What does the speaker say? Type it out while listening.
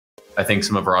I think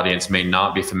some of our audience may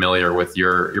not be familiar with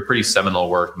your pretty seminal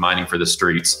work, Mining for the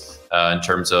Streets, in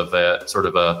terms of sort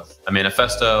of a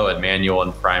manifesto and manual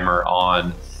and primer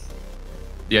on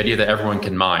the idea that everyone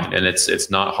can mine, and it's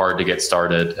not hard to get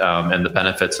started, and the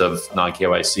benefits of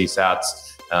non-KYC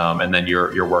sats, and then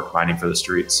your work, Mining for the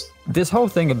Streets. This whole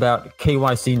thing about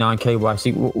KYC,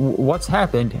 non-KYC, what's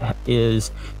happened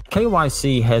is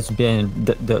KYC has been,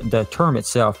 the term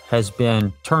itself has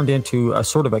been turned into a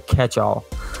sort of a catch-all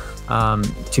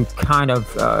to kind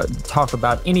of talk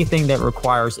about anything that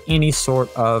requires any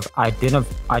sort of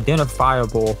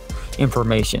identifiable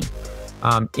information.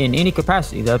 In any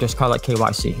capacity, they'll just call it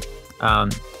KYC.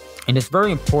 And it's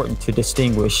very important to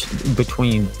distinguish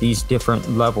between these different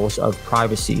levels of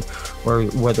privacy,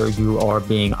 whether you are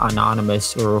being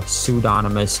anonymous or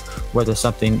pseudonymous,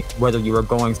 whether you are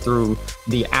going through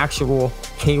the actual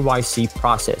KYC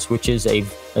process, which is a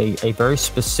very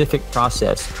specific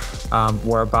process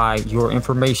whereby your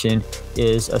information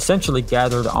is essentially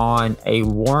gathered on a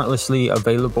warrantlessly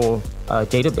available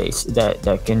database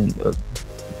that can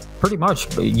pretty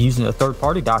much, using a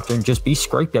third-party doctrine, just be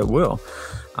scraped at will.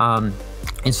 And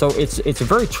so it's a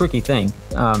very tricky thing.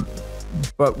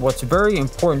 But what's very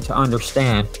important to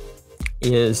understand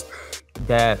is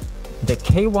that the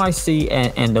KYC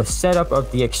and the setup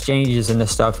of the exchanges and the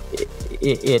stuff,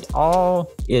 it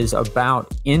all is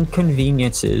about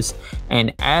inconveniences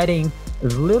and adding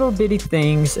little bitty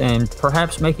things and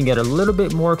perhaps making it a little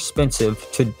bit more expensive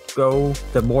to go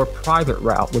the more private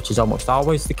route, which is almost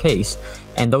always the case.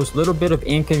 And those little bit of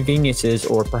inconveniences,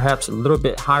 or perhaps a little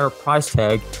bit higher price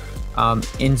tag,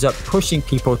 ends up pushing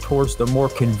people towards the more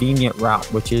convenient route,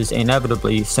 which is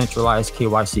inevitably centralized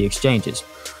KYC exchanges.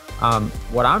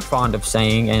 What I'm fond of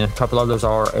saying, and a couple others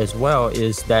are as well,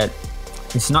 is that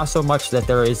it's not so much that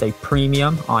there is a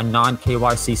premium on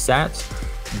non-KYC sats.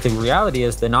 The reality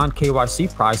is the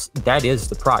non-KYC price, that is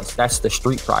the price. That's the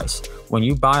street price. When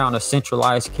you buy on a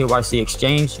centralized KYC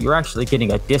exchange, you're actually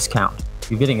getting a discount.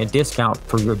 You're getting a discount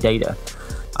for your data.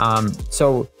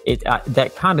 So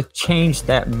that kind of changed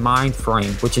that mind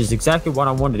frame, which is exactly what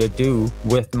I wanted to do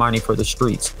with Mining for the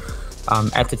Streets.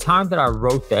 At the time that I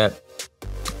wrote that,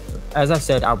 as I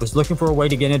said, I was looking for a way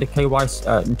to get into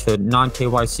KYC, into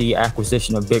non-KYC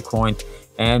acquisition of Bitcoin,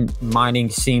 and mining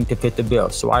seemed to fit the bill.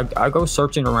 So I go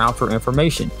searching around for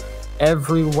information.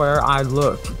 Everywhere I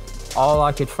looked, all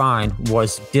I could find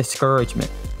was discouragement.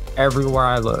 Everywhere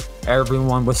I looked,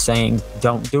 everyone was saying,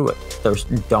 don't do it.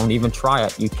 Don't even try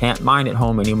it. You can't mine at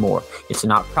home anymore. It's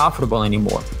not profitable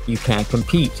anymore. You can't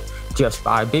compete. Just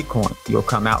buy Bitcoin. You'll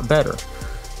come out better.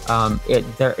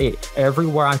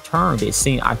 Everywhere I turned, it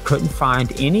seemed I couldn't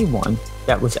find anyone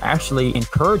that was actually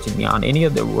encouraging me on any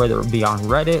of the, whether it be on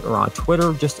Reddit or on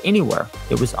Twitter, just anywhere.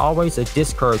 It was always a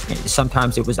discouragement.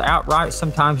 Sometimes it was outright,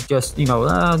 sometimes just, no,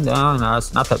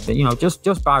 it's not that,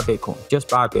 just buy Bitcoin, just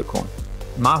buy Bitcoin.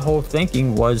 My whole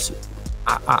thinking was,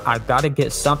 I got to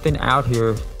get something out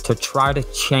here to try to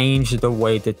change the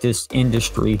way that this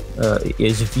industry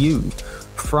is viewed,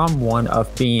 from one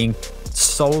of being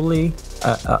solely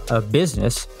a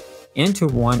business into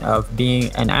one of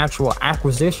being an actual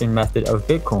acquisition method of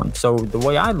Bitcoin. So the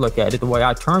way I look at it, the way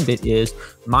I termed it, is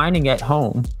mining at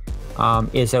home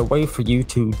is a way for you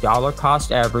to dollar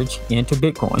cost average into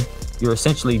Bitcoin. You're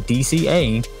essentially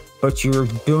DCAing, but you're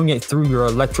doing it through your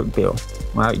electric bill,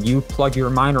 right? You plug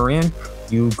your miner in,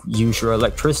 you use your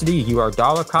electricity, you are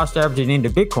dollar cost averaging into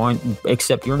Bitcoin,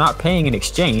 except you're not paying an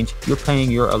exchange, you're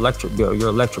paying your electric bill, your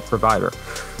electric provider.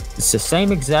 It's the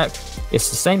same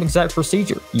exact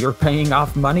procedure. You're paying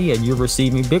off money and you're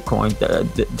receiving Bitcoin.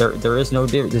 There is no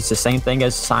difference. It's the same thing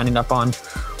as signing up on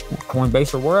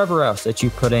Coinbase or wherever else that you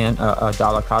put in a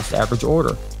dollar cost average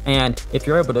order. And if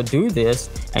you're able to do this,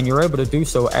 and you're able to do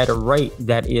so at a rate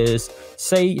that is,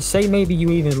 say maybe you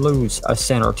even lose a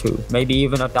cent or two, maybe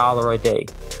even $1 a day.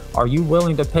 Are you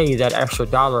willing to pay that extra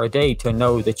 $1 a day to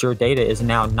know that your data is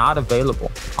now not available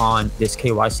on this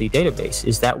KYC database?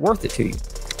 Is that worth it to you?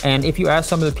 And if you ask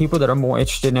some of the people that are more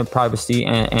interested in privacy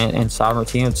and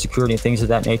sovereignty and security and things of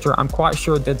that nature, I'm quite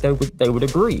sure that they would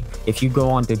agree. If you go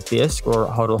on to BISC or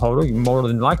HODL, more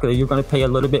than likely you're going to pay a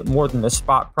little bit more than the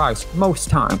spot price most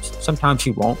times. Sometimes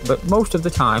you won't, but most of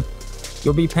the time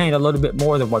you'll be paying a little bit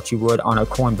more than what you would on a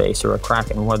Coinbase or a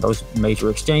Kraken, one of those major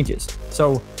exchanges.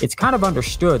 So it's kind of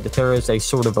understood that there is a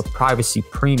sort of a privacy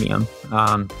premium.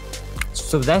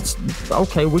 So that's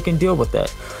okay, we can deal with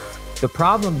that. The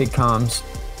problem becomes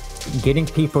getting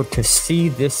people to see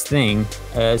this thing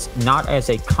as not as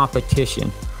a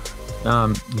competition.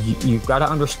 You've got to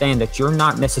understand that you're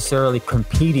not necessarily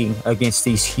competing against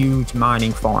these huge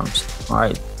mining farms. All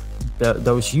right,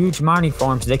 those huge mining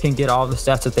farms, they can get all the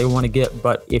stats that they want to get.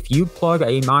 But if you plug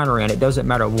a miner in, it doesn't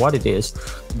matter what it is,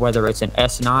 whether it's an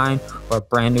S9 or a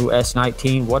brand new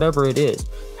S19, whatever it is,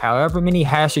 however many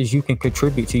hashes you can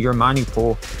contribute to your mining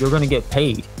pool, you're going to get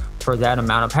paid for that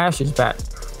amount of hashes back.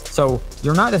 So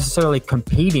you're not necessarily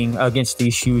competing against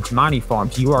these huge mining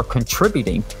farms. You are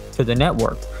contributing to the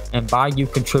network. And by you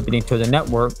contributing to the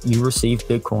network, you receive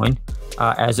Bitcoin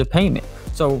as a payment.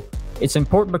 So it's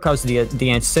important because the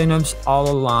incentives all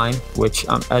align, which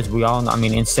as we all know, I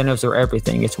mean, incentives are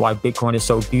everything. It's why Bitcoin is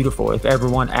so beautiful. If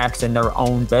everyone acts in their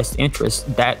own best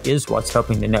interest, that is what's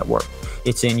helping the network.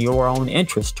 It's in your own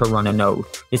interest to run a node.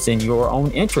 It's in your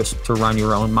own interest to run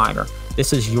your own miner.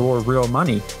 This is your real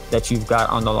money that you've got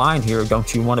on the line here.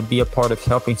 Don't you want to be a part of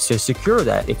helping to secure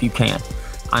that if you can?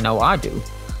 I know I do.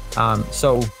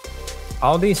 So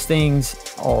all these things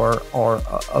are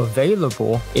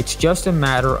available. It's just a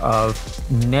matter of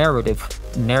narrative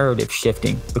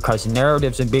shifting, because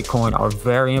narratives in Bitcoin are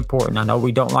very important. I know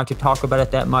we don't like to talk about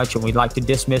it that much, and we like to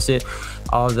dismiss it.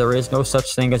 There is no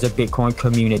such thing as a Bitcoin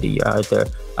community.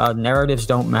 The narratives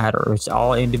don't matter. It's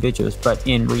all individuals. But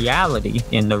in reality,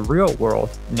 in the real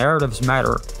world, narratives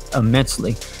matter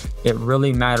immensely. It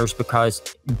really matters because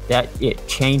that it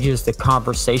changes the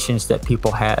conversations that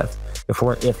people have.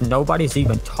 If nobody's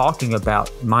even talking about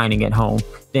mining at home,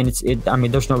 then I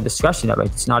mean, there's no discussion of it.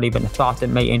 It's not even a thought that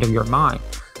may enter your mind.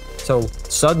 So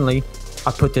suddenly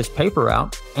I put this paper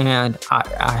out, and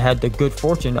I had the good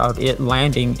fortune of it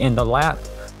landing in the lap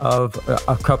of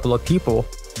a couple of people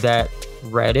that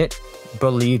read it,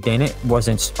 believed in it, was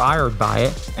inspired by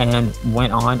it, and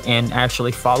went on and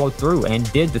actually followed through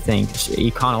and did the thing.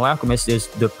 Econo Alchemist is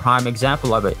the prime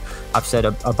example of it. I've said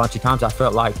a bunch of times, I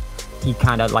felt like he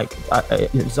kind of like,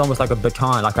 it's almost like a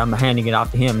baton, like I'm handing it off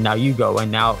to him, now you go.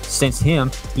 And now since him,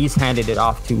 he's handed it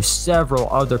off to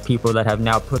several other people that have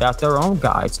now put out their own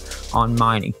guides on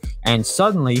mining. And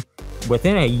suddenly,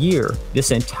 within a year, this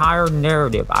entire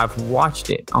narrative, I've watched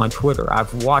it on Twitter.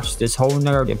 I've watched this whole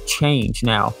narrative change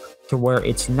now to where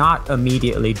it's not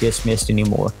immediately dismissed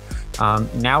anymore.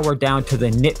 Now we're down to the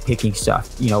nitpicking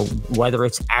stuff, whether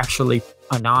it's actually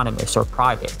anonymous or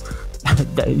private.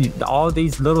 All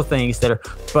these little things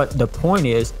but the point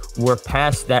is, we're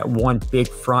past that one big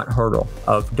front hurdle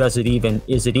of is it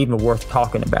even worth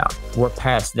talking about? We're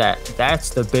past that.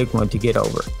 That's the big one to get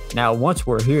over. Now, once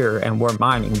we're here and we're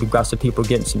mining, we've got some people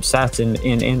getting some sats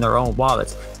in their own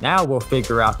wallets. Now we'll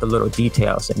figure out the little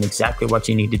details and exactly what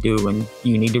you need to do. And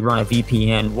you need to run a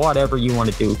VPN, whatever you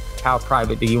want to do. How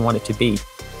private do you want it to be?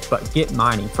 But get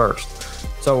mining first.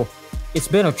 So it's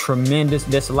been a tremendous,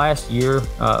 this last year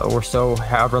or so,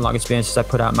 however long it's been since I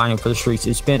put out Mining for the Streets,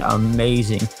 it's been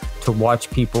amazing to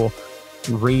watch people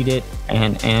read it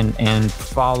and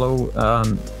follow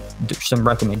some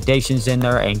recommendations in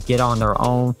there and get on their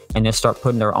own and then start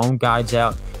putting their own guides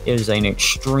out. It is an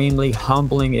extremely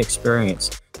humbling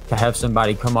experience to have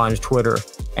somebody come on Twitter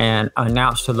and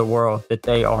announce to the world that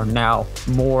they are now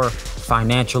more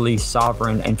financially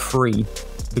sovereign and free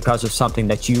because of something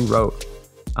that you wrote.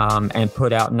 And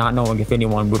put out, not knowing if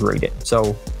anyone would read it.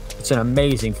 So it's an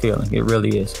amazing feeling. It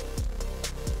really is.